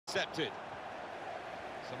Accepted.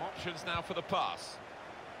 Some options now for the pass.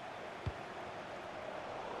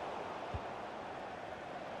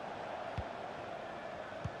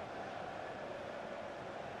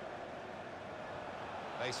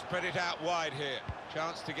 They spread it out wide here.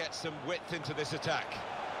 Chance to get some width into this attack.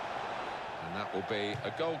 And that will be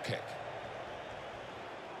a goal kick.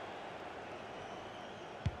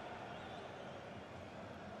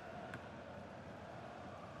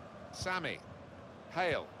 Sammy.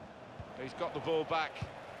 Hale. He's got the ball back.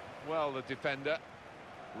 Well, the defender.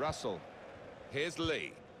 Russell. Here's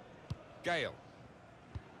Lee. Gale.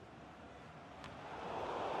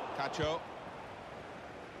 Cacho.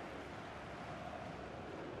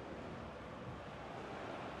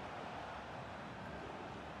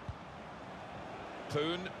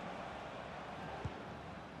 Poon.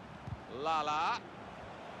 Lala.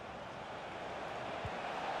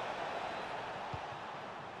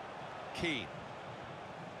 Keane.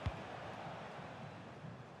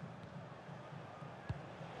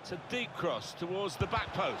 It's a deep cross towards the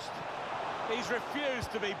back post. He's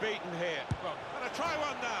refused to be beaten here. Well, gonna try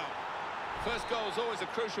one now. First goal is always a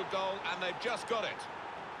crucial goal, and they've just got it.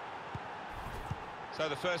 So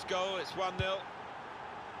the first goal, it's 1-0.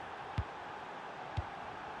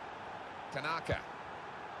 Tanaka.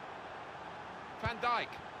 Van Dijk.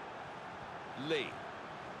 Lee.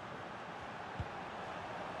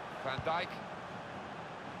 Van Dijk.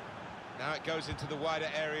 Now it goes into the wider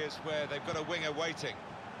areas where they've got a winger waiting.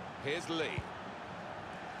 Here's Lee.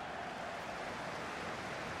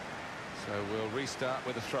 So we'll restart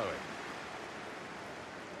with a throw-in.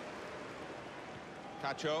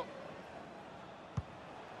 Cacho.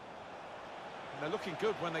 And they're looking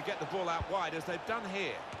good when they get the ball out wide, as they've done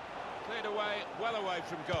here. Cleared away, well away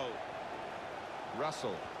from goal.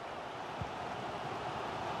 Russell.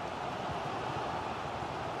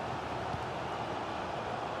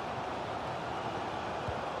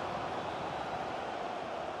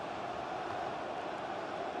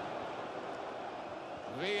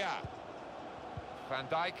 Villa. Van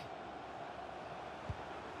Dijk.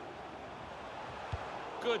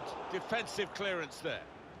 Good defensive clearance there.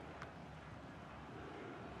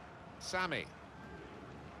 Sammy.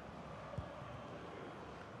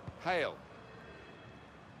 Hale.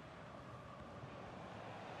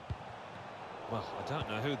 Well, I don't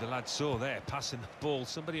know who the lad saw there passing the ball.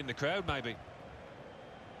 Somebody in the crowd, maybe.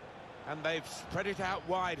 And they've spread it out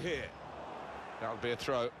wide here. That'll be a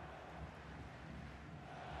throw.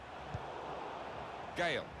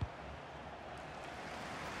 Gale.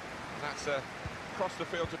 And that's across the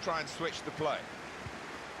field to try and switch the play.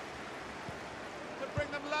 To bring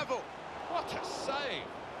them level. What a save.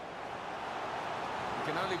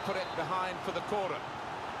 You can only put it behind for the corner.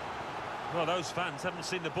 Well, those fans haven't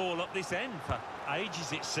seen the ball up this end for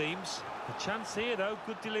ages, it seems. The chance here, though,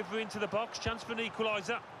 good delivery into the box, chance for an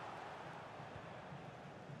equaliser.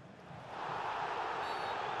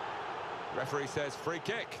 Referee says free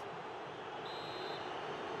kick.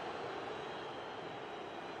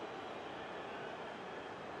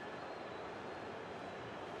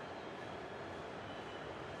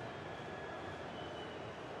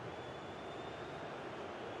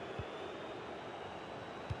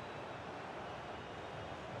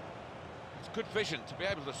 Good vision to be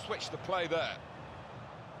able to switch the play there.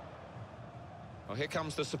 Well, here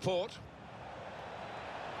comes the support.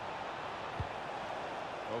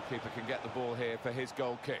 Goalkeeper can get the ball here for his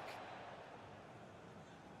goal kick.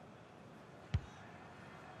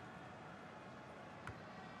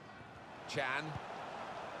 Shan.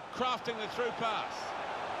 Crafting the through pass.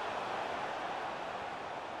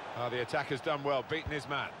 Oh, the attacker's done well, beaten his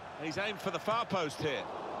man. He's aimed for the far post here.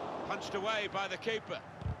 Punched away by the keeper.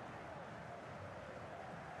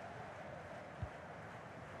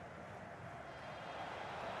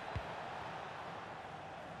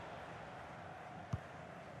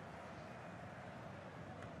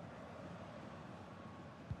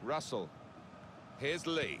 Russell. Here's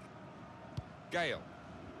Lee. Gale.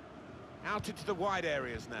 Out into the wide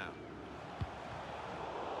areas now.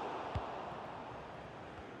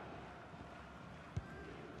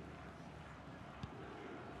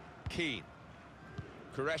 Keane.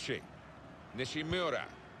 Qureshi. Nishimura.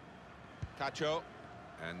 Cacho.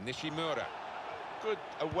 And Nishimura. Good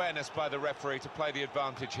awareness by the referee to play the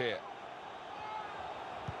advantage here.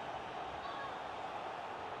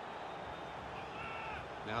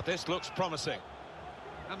 Now this looks promising.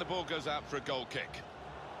 And the ball goes out for a goal kick.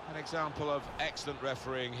 An example of excellent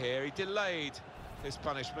refereeing here. He delayed his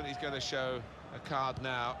punishment. He's going to show a card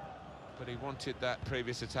now. But he wanted that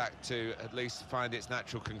previous attack to at least find its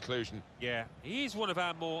natural conclusion. Yeah, he's one of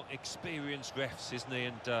our more experienced refs, isn't he?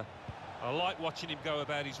 And I like watching him go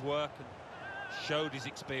about his work and showed his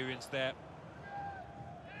experience there.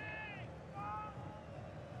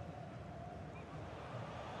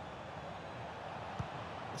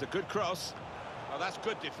 It's a good cross. Oh, that's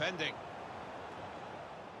good defending.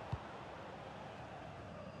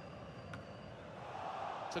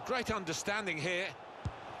 It's a great understanding here.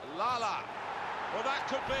 Lala. Well, that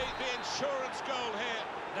could be the insurance goal here.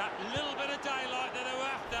 That little bit of daylight that they were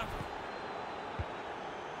after.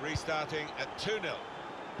 Restarting at 2-0.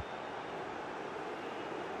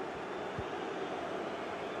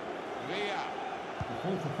 Villa. The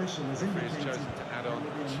fourth official has indicated He's chosen to add on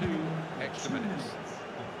 2 extra minutes.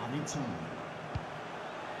 Of added time.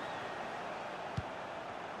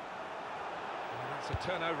 That's a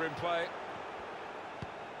turnover in play.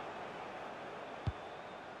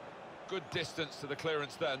 Good distance to the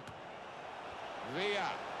clearance then.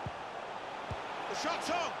 Villa. The shot's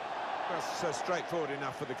on! That's straightforward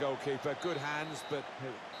enough for the goalkeeper. Good hands, but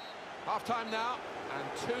half-time now, and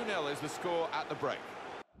 2-0 is the score at the break.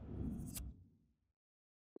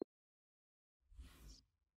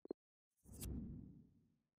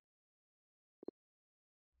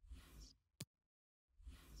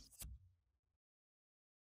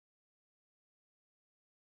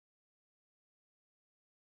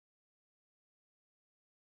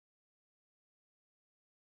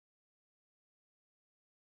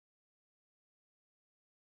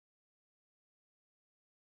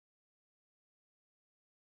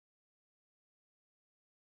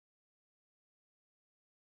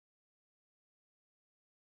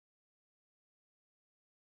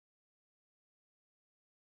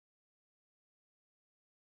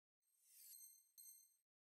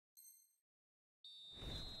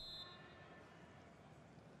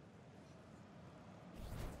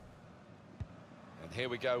 Here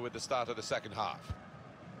we go with the start of the second half.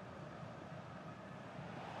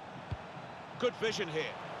 Good vision here.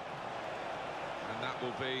 And that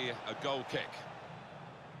will be a goal kick.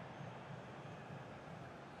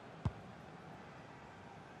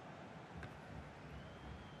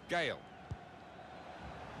 Gale.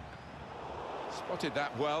 Spotted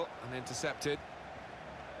that well and intercepted.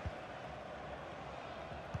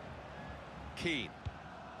 Keane.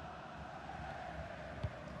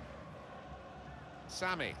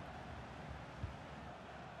 Sammy.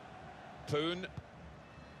 Poon.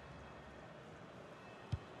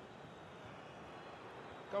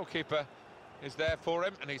 Goalkeeper is there for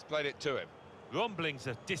him, and he's played it to him. Rumblings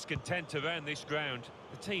of discontent around this ground.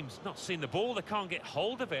 The team's not seen the ball, they can't get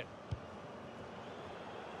hold of it.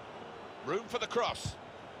 Room for the cross.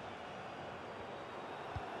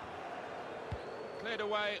 Cleared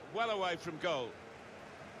away, well away from goal.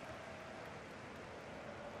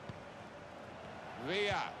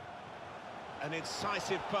 Villa, an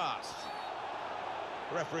incisive pass.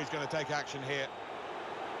 The referee's going to take action here.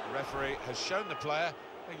 The referee has shown the player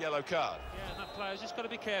a yellow card. Yeah, and that player's just got to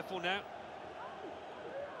be careful now.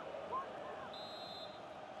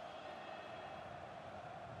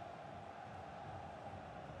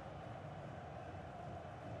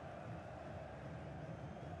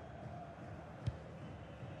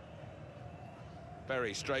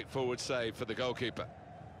 Very straightforward save for the goalkeeper.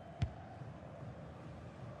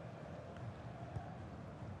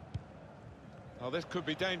 Oh, this could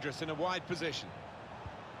be dangerous in a wide position.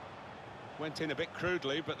 Went in a bit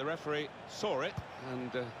crudely, but the referee saw it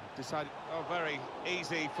and decided... Oh, very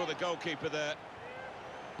easy for the goalkeeper there.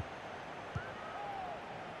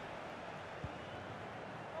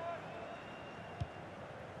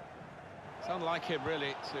 It's unlike him,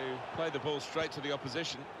 really, to play the ball straight to the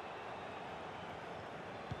opposition.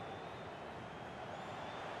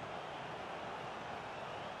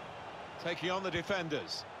 Taking on the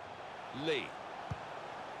defenders. Lee.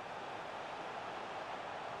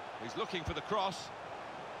 He's looking for the cross.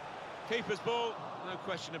 Keeper's ball, no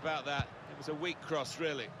question about that. It was a weak cross,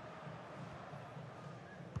 really.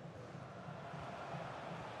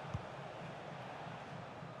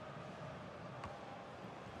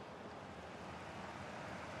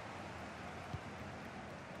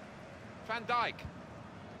 Van Dijk.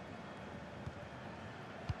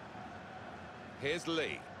 Here's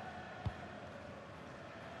Lee.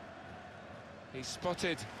 He's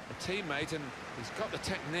spotted a teammate and he's got the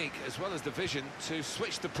technique as well as the vision to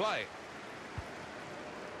switch the play.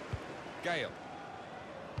 Gale.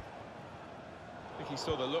 I think he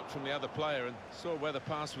saw the look from the other player and saw where the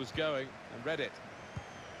pass was going and read it.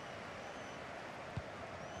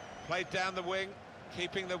 Played down the wing,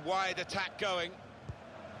 keeping the wide attack going.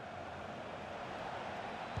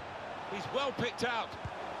 He's well picked out.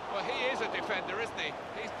 Well, he is a defender, isn't he?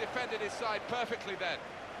 He's defended his side perfectly then.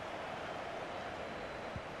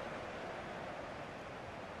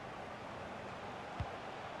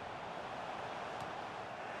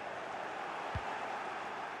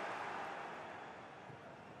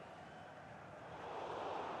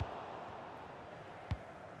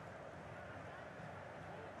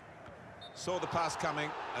 saw the pass coming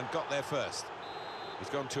and got there first. He's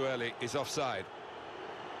gone too early, he's offside.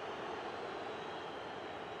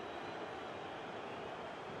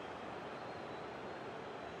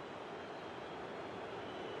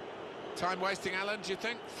 Time wasting, Alan, do you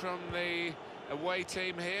think, from the away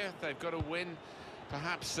team here? They've got to win,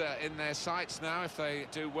 perhaps in their sights now if they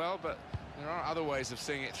do well, but there are other ways of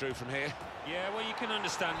seeing it through from here. Yeah, well, you can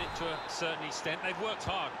understand it to a certain extent. They've worked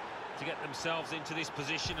hard to get themselves into this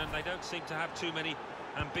position, and they don't seem to have too many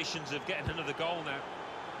ambitions of getting another goal now.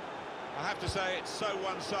 I have to say it's so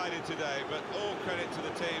one-sided today, but all credit to the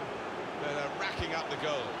team that are racking up the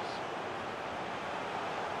goals.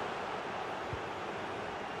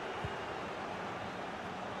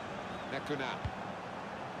 Nekuna.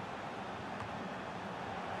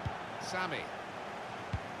 Sami.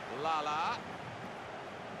 Lala.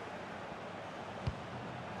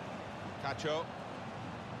 Cacho.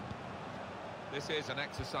 This is an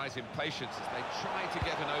exercise in patience as they try to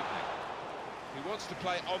get an opening. He wants to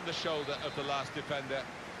play on the shoulder of the last defender.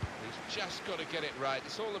 He's just got to get it right.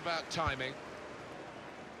 It's all about timing.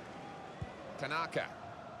 Tanaka.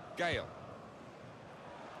 Gale.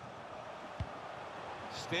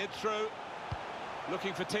 Steered through.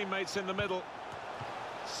 Looking for teammates in the middle.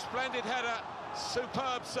 Splendid header.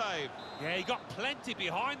 Superb save. Yeah, he got plenty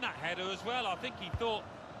behind that header as well. I think he thought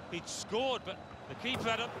he'd scored, but the keeper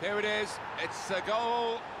had up. Here it is. It's a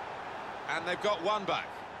goal. And they've got one back.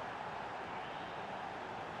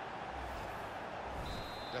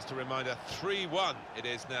 Just a reminder, 3-1 it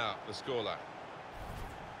is now, the scoreline.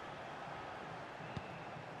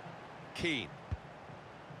 Keane.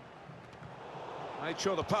 Made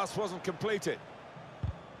sure the pass wasn't completed.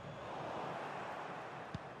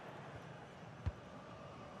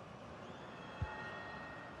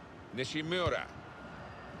 Nishimura.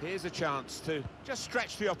 Here's a chance to just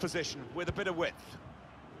stretch the opposition with a bit of width.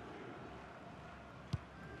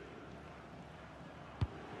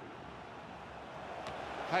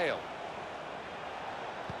 Hale.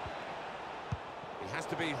 He has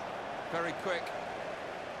to be very quick.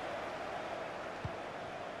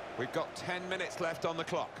 We've got 10 minutes left on the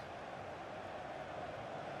clock.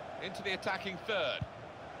 Into the attacking third.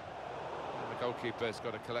 And the goalkeeper's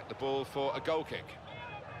got to collect the ball for a goal kick.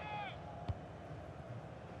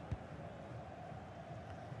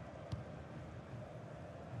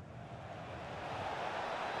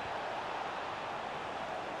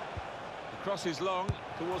 The cross is long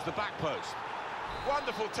towards the back post.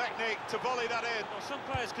 Wonderful technique to volley that in. Well, some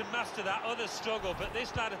players can master that, others struggle, but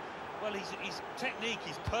this lad, well, his technique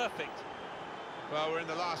is perfect. Well, we're in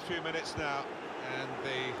the last few minutes now, and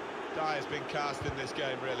the die has been cast in this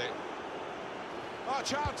game, really. Oh,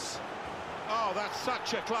 chance! Oh, that's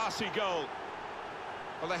such a classy goal.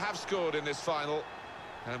 Well, they have scored in this final,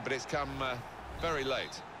 but it's come very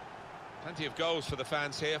late. Plenty of goals for the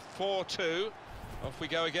fans here. 4-2. Off we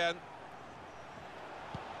go again.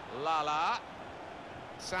 Lala.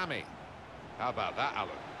 Sami. How about that, Alan?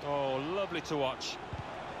 Oh, lovely to watch.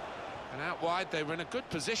 And out wide, they were in a good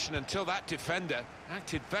position until that defender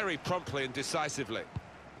acted very promptly and decisively.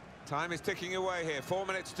 Time is ticking away here, 4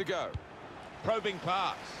 minutes to go. Probing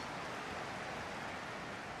pass.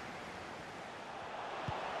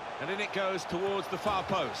 And in it goes towards the far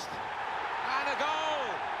post. And a goal!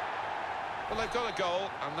 Well, they've got a goal,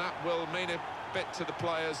 and that will mean a bit to the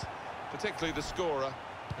players, particularly the scorer,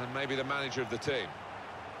 and maybe the manager of the team.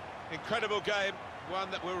 Incredible game, one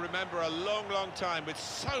that we'll remember a long, long time with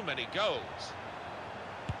so many goals.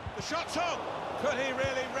 The shot's on! Could he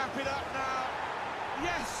really wrap it up now?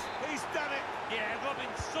 Yes, he's done it! Yeah, rubbing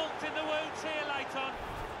salt in the wounds here late on.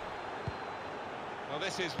 Well,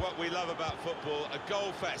 this is what we love about football, a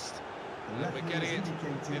goal fest. And we're getting it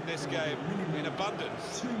in this game in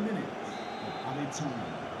abundance. 2 minutes of added time.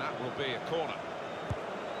 And that will be a corner.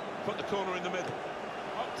 Put the corner in the middle.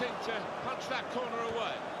 Opting to punch that corner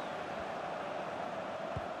away.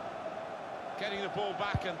 Getting the ball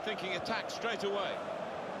back and thinking attack straight away.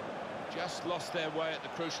 Just lost their way at the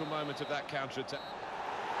crucial moment of that counter-attack.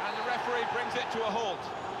 And the referee brings it to a halt.